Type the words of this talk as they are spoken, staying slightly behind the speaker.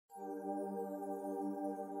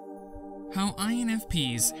How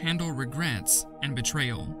INFPs handle regrets and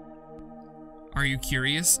betrayal. Are you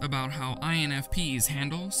curious about how INFPs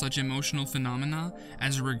handle such emotional phenomena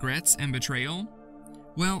as regrets and betrayal?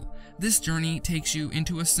 Well, this journey takes you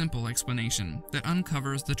into a simple explanation that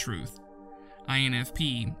uncovers the truth.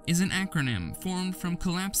 INFP is an acronym formed from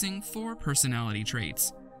collapsing 4 personality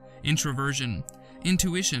traits: introversion,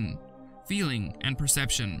 intuition, feeling, and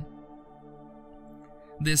perception.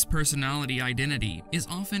 This personality identity is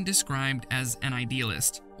often described as an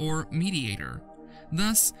idealist or mediator.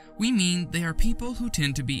 Thus, we mean they are people who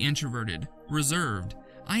tend to be introverted, reserved,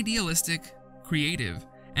 idealistic, creative,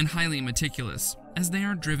 and highly meticulous, as they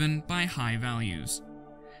are driven by high values.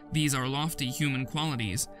 These are lofty human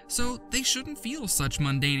qualities, so they shouldn't feel such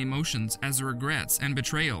mundane emotions as regrets and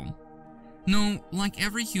betrayal. No, like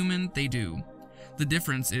every human, they do. The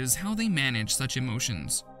difference is how they manage such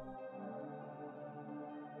emotions.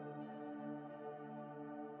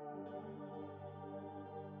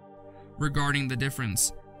 Regarding the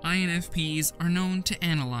difference, INFPs are known to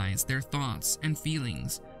analyze their thoughts and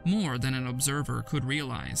feelings more than an observer could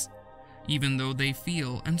realize. Even though they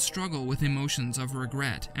feel and struggle with emotions of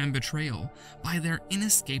regret and betrayal by their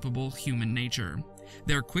inescapable human nature,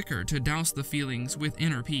 they're quicker to douse the feelings with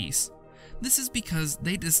inner peace. This is because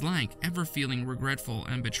they dislike ever feeling regretful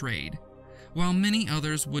and betrayed. While many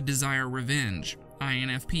others would desire revenge,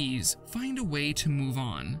 INFPs find a way to move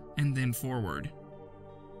on and then forward.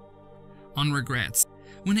 On regrets.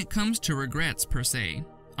 When it comes to regrets per se,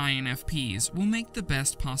 INFPs will make the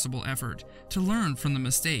best possible effort to learn from the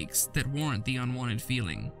mistakes that warrant the unwanted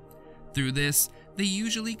feeling. Through this, they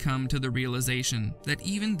usually come to the realization that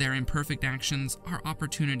even their imperfect actions are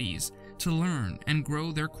opportunities to learn and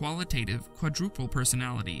grow their qualitative quadruple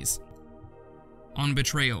personalities. On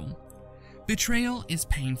betrayal. Betrayal is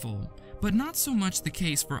painful, but not so much the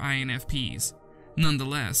case for INFPs.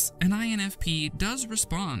 Nonetheless, an INFP does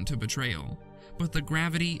respond to betrayal, but the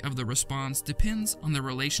gravity of the response depends on the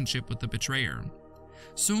relationship with the betrayer.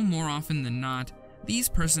 So more often than not, these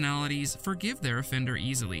personalities forgive their offender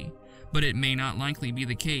easily, but it may not likely be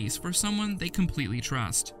the case for someone they completely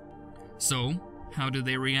trust. So, how do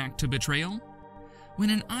they react to betrayal? When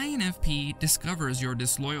an INFP discovers your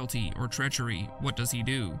disloyalty or treachery, what does he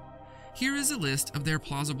do? Here is a list of their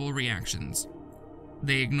plausible reactions.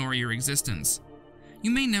 They ignore your existence. You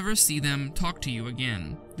may never see them talk to you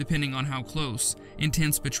again. Depending on how close,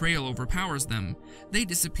 intense betrayal overpowers them, they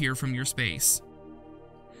disappear from your space.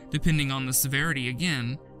 Depending on the severity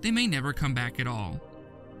again, they may never come back at all.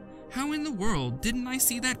 How in the world didn't I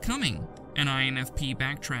see that coming? An INFP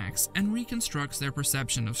backtracks and reconstructs their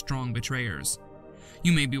perception of strong betrayers.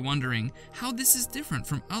 You may be wondering how this is different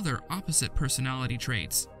from other opposite personality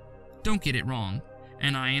traits. Don't get it wrong.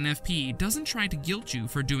 An INFP doesn't try to guilt you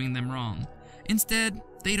for doing them wrong. Instead,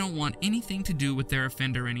 they don't want anything to do with their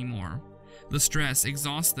offender anymore. The stress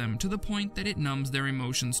exhausts them to the point that it numbs their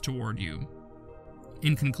emotions toward you.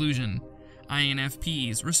 In conclusion,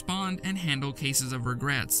 INFPs respond and handle cases of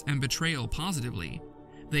regrets and betrayal positively.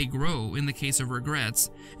 They grow in the case of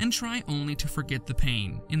regrets and try only to forget the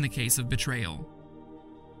pain in the case of betrayal.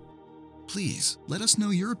 Please let us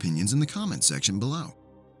know your opinions in the comments section below.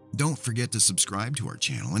 Don't forget to subscribe to our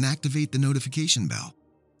channel and activate the notification bell.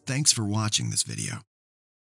 Thanks for watching this video.